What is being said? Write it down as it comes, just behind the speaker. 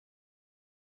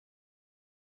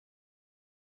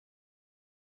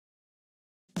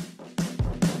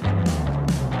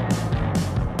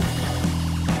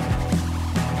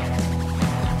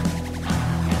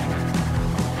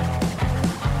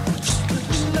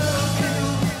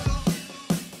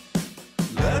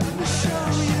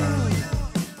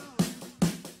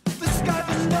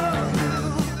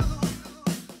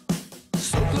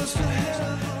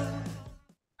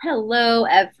Hello,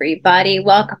 everybody.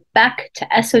 Welcome back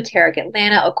to Esoteric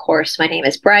Atlanta. Of course, my name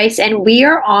is Bryce, and we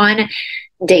are on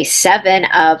day 7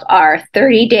 of our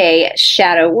 30-day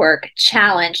shadow work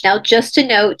challenge. Now, just to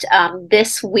note,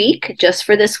 this week, just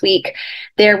for this week,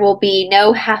 there will be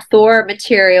no Hathor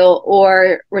material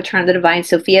or Return of the Divine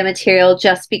Sophia material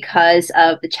just because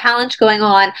of the challenge going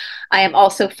on. I am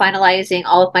also finalizing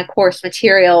all of my course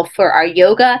material for our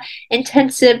yoga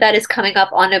intensive that is coming up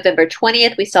on November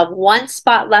 20th. We still have one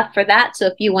spot left for that. So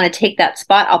if you want to take that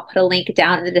spot, I'll put a link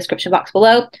down in the description box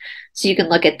below so you can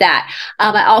look at that.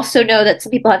 I also know that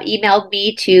some people have emailed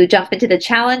me to jump into the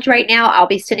challenge right now. I'll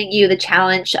be sending you the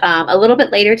challenge a little bit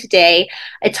later today.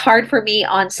 It's hard for me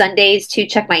on Sundays to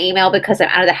check my email because I'm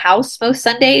out of the house most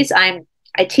Sundays.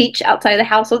 I teach outside of the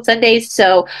house on Sundays,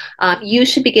 so you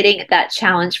should be getting that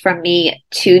challenge from me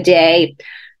today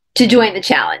to join the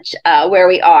challenge where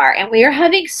we are. And we are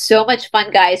having so much fun,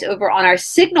 guys, over on our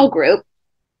Signal group.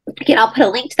 Again, I'll put a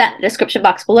link to that in the description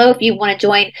box below if you want to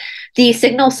join the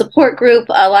Signal support group.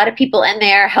 A lot of people in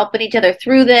there helping each other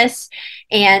through this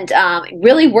and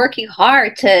really working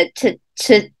hard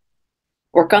to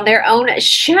work on their own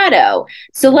shadow.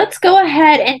 So let's go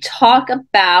ahead and talk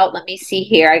about, let me see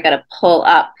here, I got to pull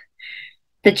up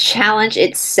the challenge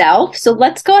itself. So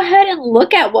let's go ahead and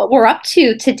look at what we're up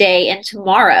to today and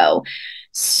tomorrow.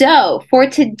 So for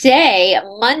today,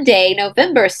 Monday,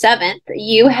 November 7th,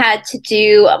 you had to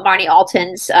do Marnie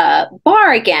Alton's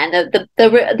bar again,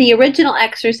 the original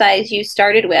exercise you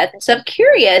started with. And so I'm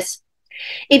curious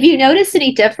if you notice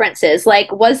any differences,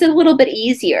 like was it a little bit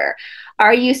easier?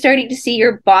 Are you starting to see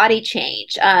your body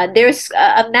change? There's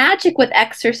a magic with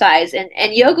exercise,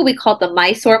 and yoga, we call it the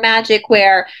Mysore magic,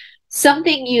 where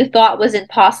something you thought was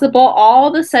impossible all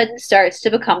of a sudden starts to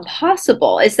become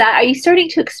possible. Are you starting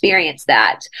to experience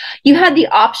that? You had the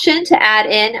option to add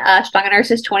in Ashtanga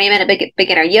Nurse's 20-minute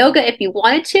beginner yoga if you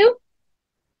wanted to.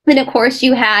 Then, of course,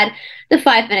 you had the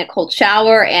 5-minute cold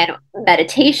shower and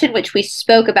meditation, which we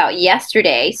spoke about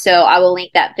yesterday. So I will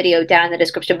link that video down in the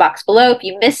description box below if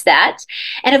you missed that.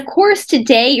 And of course,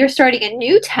 today you're starting a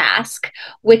new task,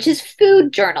 which is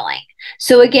food journaling.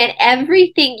 So again,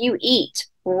 everything you eat,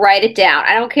 write it down.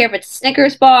 I don't care if it's a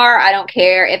Snickers bar. I don't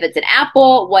care if it's an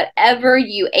apple. Whatever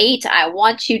you ate, I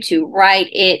want you to write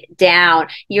it down.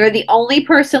 You're the only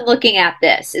person looking at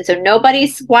this. And so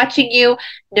nobody's watching you.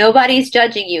 Nobody's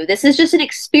judging you. This is just an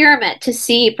experiment to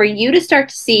see, for you to start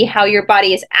to see how your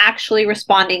body is actually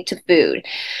responding to food.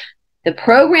 The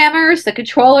programmers, the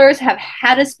controllers have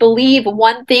had us believe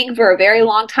one thing for a very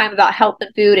long time about health and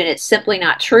food, and it's simply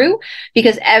not true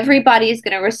because everybody is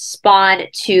going to respond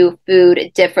to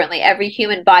food differently. Every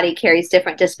human body carries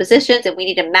different dispositions, and we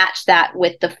need to match that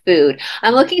with the food.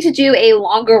 I'm looking to do a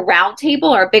longer roundtable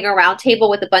or a bigger roundtable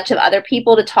with a bunch of other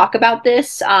people to talk about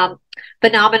this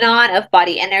phenomenon of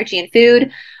body energy and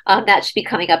food. That should be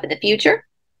coming up in the future.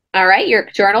 All right, your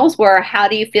journals were, how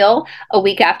do you feel a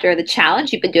week after the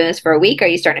challenge? You've been doing this for a week. Are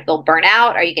you starting to feel burnt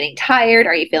out? Are you getting tired?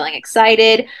 Are you feeling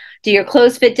excited? Do your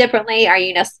clothes fit differently? Are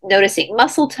you noticing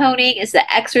muscle toning? Is the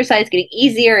exercise getting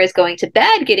easier? Is going to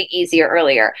bed getting easier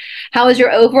earlier? How is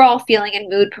your overall feeling and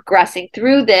mood progressing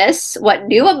through this? What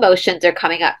new emotions are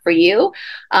coming up for you?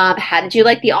 How did you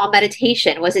like the all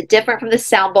meditation? Was it different from the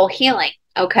sound bowl healing?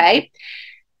 Okay.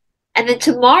 And then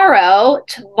tomorrow,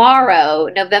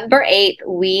 November 8th,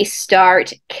 we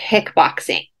start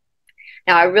kickboxing.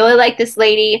 Now, I really like this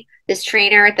lady, this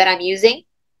trainer that I'm using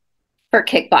for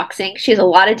kickboxing. She has a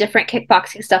lot of different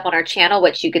kickboxing stuff on her channel,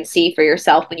 which you can see for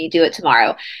yourself when you do it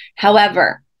tomorrow.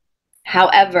 However,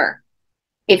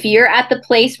 if you're at the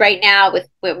place right now with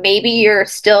maybe you're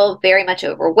still very much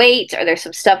overweight or there's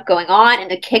some stuff going on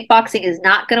and the kickboxing is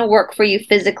not going to work for you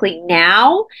physically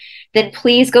now, then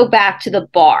please go back to the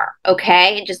bar,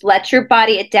 okay? And just let your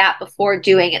body adapt before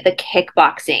doing the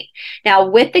kickboxing. Now,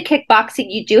 with the kickboxing,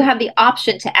 you do have the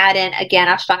option to add in, again,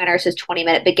 Ashtanga Nurse's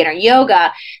 20-minute beginner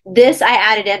yoga. This I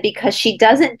added in because she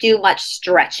doesn't do much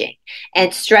stretching.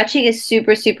 And stretching is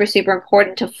super, super, super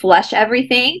important to flush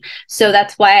everything. So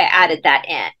that's why I added that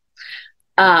in.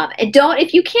 And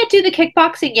if you can't do the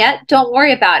kickboxing yet, don't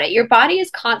worry about it. Your body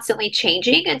is constantly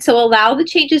changing. And so allow the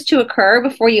changes to occur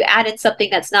before you add in something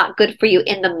that's not good for you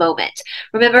in the moment.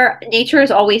 Remember, nature is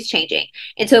always changing.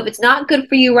 And so if it's not good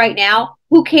for you right now,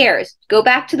 who cares? Go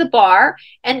back to the bar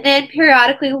and then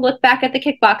periodically look back at the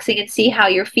kickboxing and see how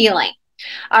you're feeling.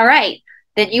 All right.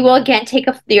 Then you will again take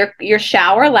your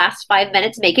shower, last 5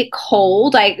 minutes, make it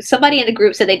cold. Somebody in the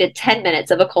group said they did 10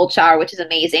 minutes of a cold shower, which is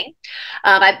amazing.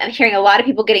 I'm hearing a lot of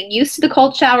people getting used to the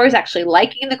cold showers, actually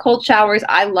liking the cold showers.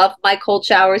 I love my cold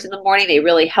showers in the morning. They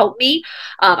really help me.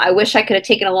 I wish I could have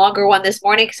taken a longer one this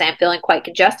morning because I'm feeling quite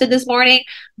congested this morning.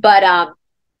 But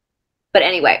But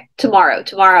anyway, tomorrow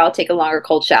I'll take a longer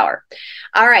cold shower.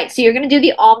 All right, so you're going to do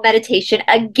the Om meditation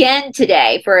again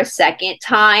today for a second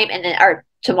time, and then, or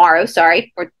tomorrow,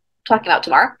 sorry, we're talking about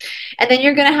tomorrow. And then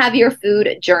you're going to have your food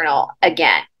journal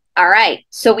again. All right,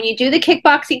 so when you do the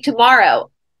kickboxing tomorrow,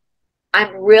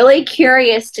 I'm really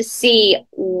curious to see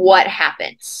what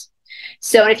happens.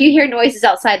 So if you hear noises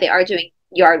outside, they are doing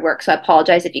yard work, so I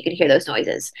apologize if you can hear those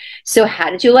noises. So how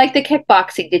did you like the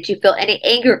kickboxing? Did you feel any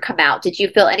anger come out? Did you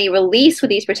feel any release with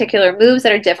these particular moves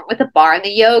that are different with the bar and the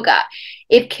yoga?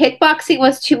 If kickboxing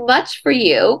was too much for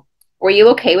you, were you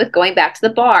okay with going back to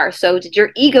the bar? So did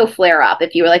your ego flare up?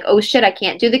 If you were like, oh shit, I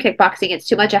can't do the kickboxing, it's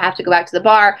too much, I have to go back to the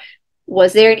bar.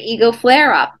 Was there an ego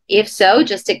flare up? If so,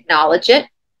 just acknowledge it,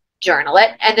 journal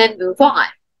it, and then move on.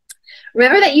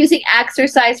 Remember that using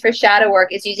exercise for shadow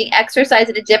work is using exercise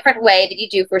in a different way than you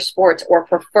do for sports or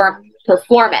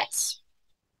performance.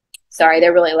 Sorry,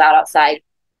 they're really loud outside.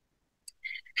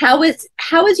 How is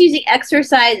using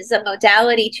exercise as a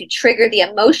modality to trigger the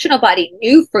emotional body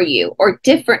new for you or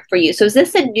different for you? So is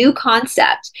this a new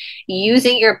concept,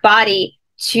 using your body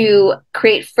to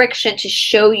create friction to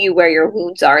show you where your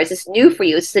wounds are? Is this new for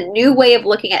you? Is this a new way of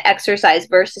looking at exercise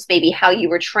versus maybe how you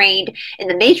were trained in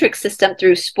the matrix system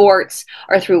through sports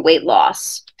or through weight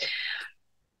loss?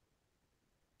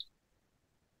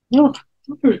 No.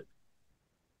 Okay.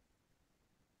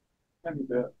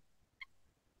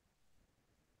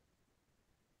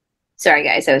 Sorry,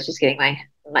 guys. I was just getting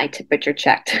my temperature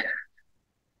checked.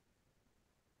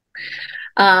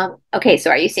 Okay, so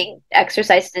are you seeing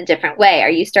exercise in a different way? Are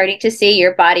you starting to see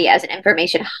your body as an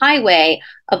information highway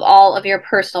of all of your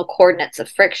personal coordinates of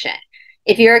friction?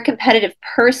 If you're a competitive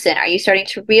person, are you starting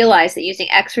to realize that using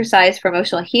exercise for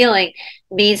emotional healing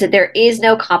means that there is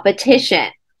no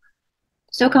competition?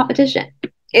 There's no competition.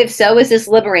 If so, is this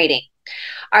liberating?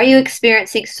 Are you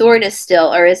experiencing soreness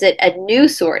still, or is it a new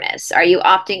soreness? Are you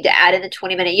opting to add in the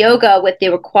 20-minute yoga with the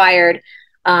required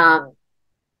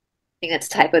I think that's a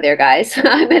typo there, guys.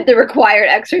 I meant the required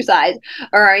exercise.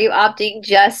 Or are you opting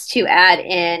just to add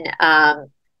in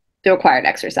the required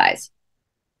exercise?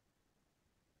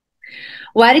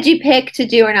 Why did you pick to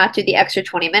do or not do the extra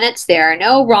 20 minutes? There are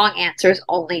no wrong answers,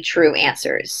 only true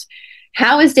answers.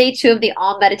 How is day 2 of the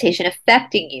Om meditation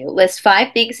affecting you? List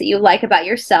 5 things that you like about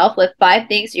yourself. List 5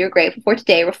 things you're grateful for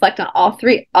today. Reflect on all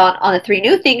three on the 3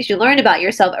 new things you learned about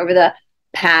yourself over the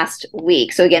past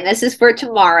week. So again, this is for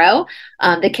tomorrow,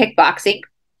 the kickboxing.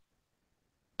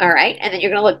 All right, and then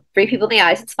you're going to look 3 people in the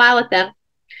eyes and smile at them.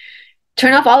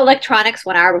 Turn off all electronics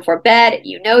 1 hour before bed.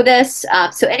 You know this.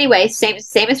 So anyway, same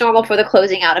as normal for the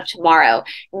closing out of tomorrow.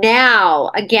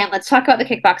 Now, again, let's talk about the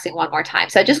kickboxing one more time.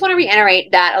 So I just want to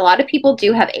reiterate that a lot of people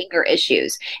do have anger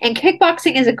issues, and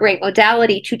kickboxing is a great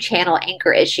modality to channel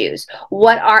anger issues.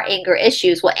 What are anger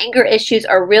issues? Well, anger issues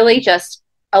are really just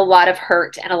a lot of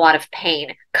hurt and a lot of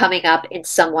pain coming up in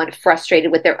someone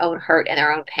frustrated with their own hurt and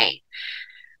their own pain.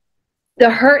 The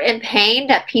hurt and pain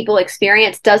that people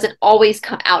experience doesn't always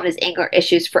come out as anger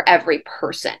issues for every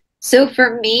person. So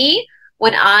for me,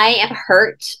 when I am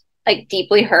hurt, like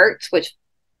deeply hurt, which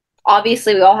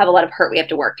obviously we all have a lot of hurt we have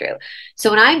to work through.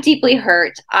 So when I'm deeply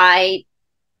hurt, I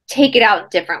take it out in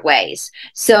different ways.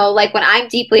 So like when I'm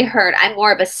deeply hurt, I'm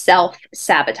more of a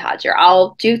self-sabotager.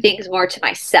 I'll do things more to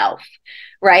myself,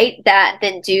 right, that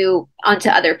than do onto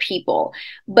other people.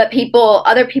 But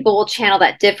other people will channel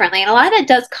that differently. And a lot of that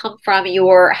does come from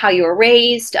how you were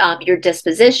raised, your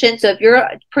disposition. So if you're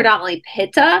predominantly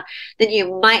Pitta, then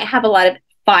you might have a lot of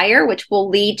fire, which will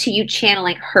lead to you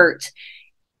channeling hurt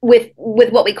with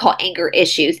what we call anger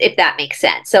issues, if that makes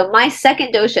sense. So my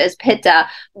second dosha is Pitta,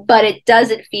 but it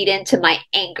doesn't feed into my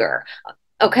anger.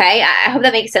 Okay, I hope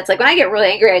that makes sense. Like when I get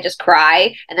really angry, I just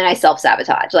cry and then I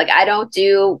self-sabotage. Like I don't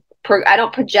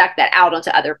project that out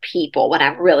onto other people when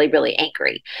I'm really, really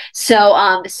angry. So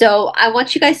I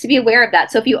want you guys to be aware of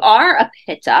that. So if you are a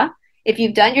Pitta, if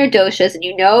you've done your doshas and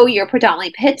you know you're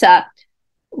predominantly Pitta,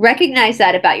 recognize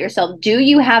that about yourself. Do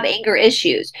you have anger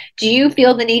issues? Do you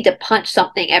feel the need to punch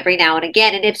something every now and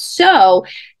again? And if so,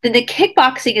 then the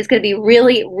kickboxing is going to be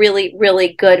really, really,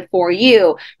 really good for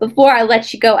you. Before I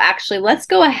let you go, actually, let's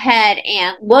go ahead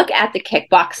and look at the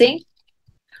kickboxing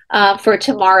for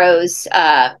tomorrow's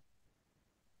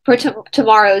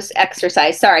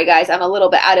exercise. Sorry, guys, I'm a little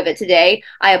bit out of it today.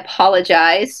 I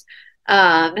apologize.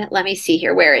 Let me see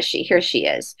here. Where is she? Here she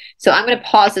is. So I'm going to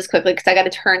pause this quickly because I got to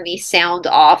turn the sound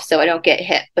off so I don't get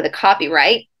hit with a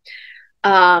copyright.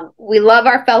 We love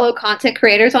our fellow content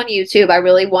creators on YouTube. I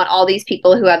really want all these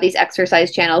people who have these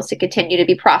exercise channels to continue to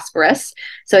be prosperous.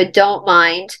 So I don't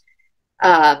mind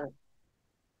them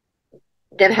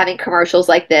having commercials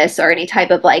like this or any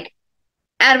type of like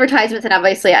advertisements, and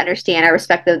obviously I understand, I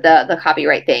respect the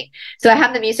copyright thing. So I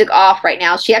have the music off right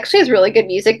now. She actually has really good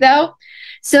music though.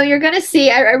 So you're gonna see,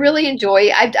 I really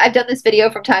enjoy, I've done this video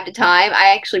from time to time.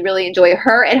 I actually really enjoy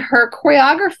her, and her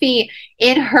choreography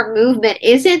in her movement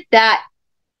isn't that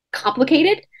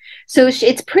complicated. So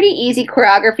it's pretty easy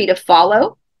choreography to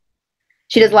follow.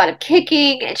 She does a lot of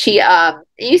kicking, and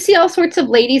you see all sorts of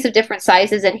ladies of different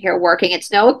sizes in here working.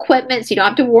 It's no equipment, so you don't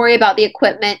have to worry about the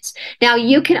equipment. Now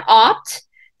you can opt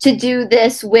to do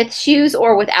this with shoes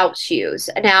or without shoes.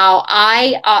 Now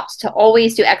I opt to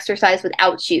always do exercise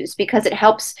without shoes because it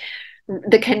helps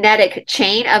the kinetic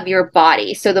chain of your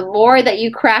body. So the more that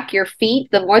you crack your feet,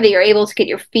 the more that you're able to get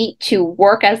your feet to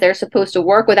work as they're supposed to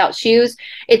work without shoes,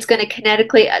 it's going to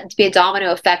kinetically be a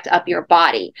domino effect up your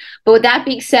body. But with that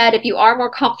being said, if you are more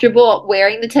comfortable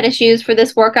wearing the tennis shoes for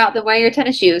this workout, then wear your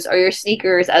tennis shoes or your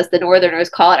sneakers, as the Northerners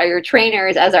call it, or your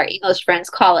trainers, as our English friends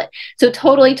call it. So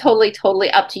totally, totally,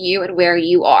 totally up to you and where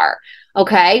you are.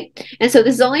 Okay. And so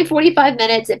this is only 45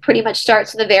 minutes. It pretty much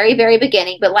starts in the very, very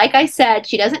beginning. But like I said,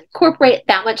 she doesn't incorporate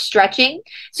that much stretching.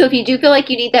 So if you do feel like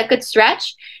you need that good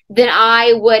stretch, then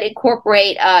I would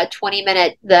incorporate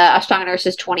 20-minute, the Ashtanga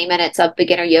Nurse's 20 minutes of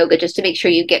beginner yoga, just to make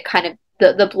sure you get kind of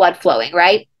the blood flowing,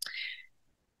 right?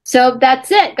 So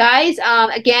that's it, guys.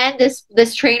 Again,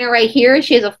 this trainer right here,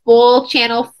 she has a full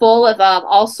channel full of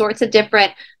all sorts of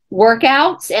different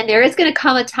workouts, and there is going to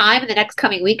come a time in the next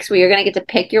coming weeks where you're going to get to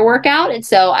pick your workout. And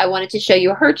so I wanted to show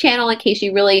you her channel in case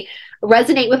you really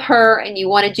resonate with her and you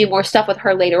want to do more stuff with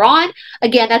her later on.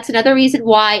 Again, that's another reason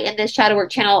why in this shadow work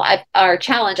channel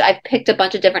challenge, I've picked a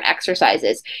bunch of different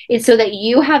exercises. It's so that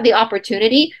you have the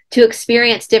opportunity to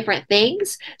experience different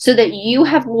things, so that you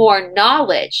have more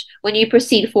knowledge when you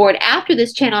proceed forward after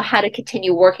this channel, how to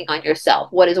continue working on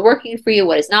yourself, what is working for you,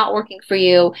 what is not working for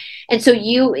you. And so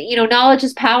you know, knowledge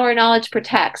is power, knowledge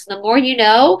protects. And the more you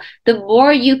know, the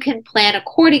more you can plan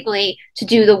accordingly to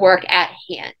do the work at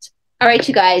hand. All right,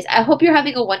 you guys, I hope you're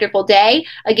having a wonderful day.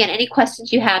 Again, any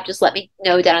questions you have, just let me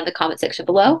know down in the comment section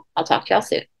below. I'll talk to y'all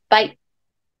soon. Bye.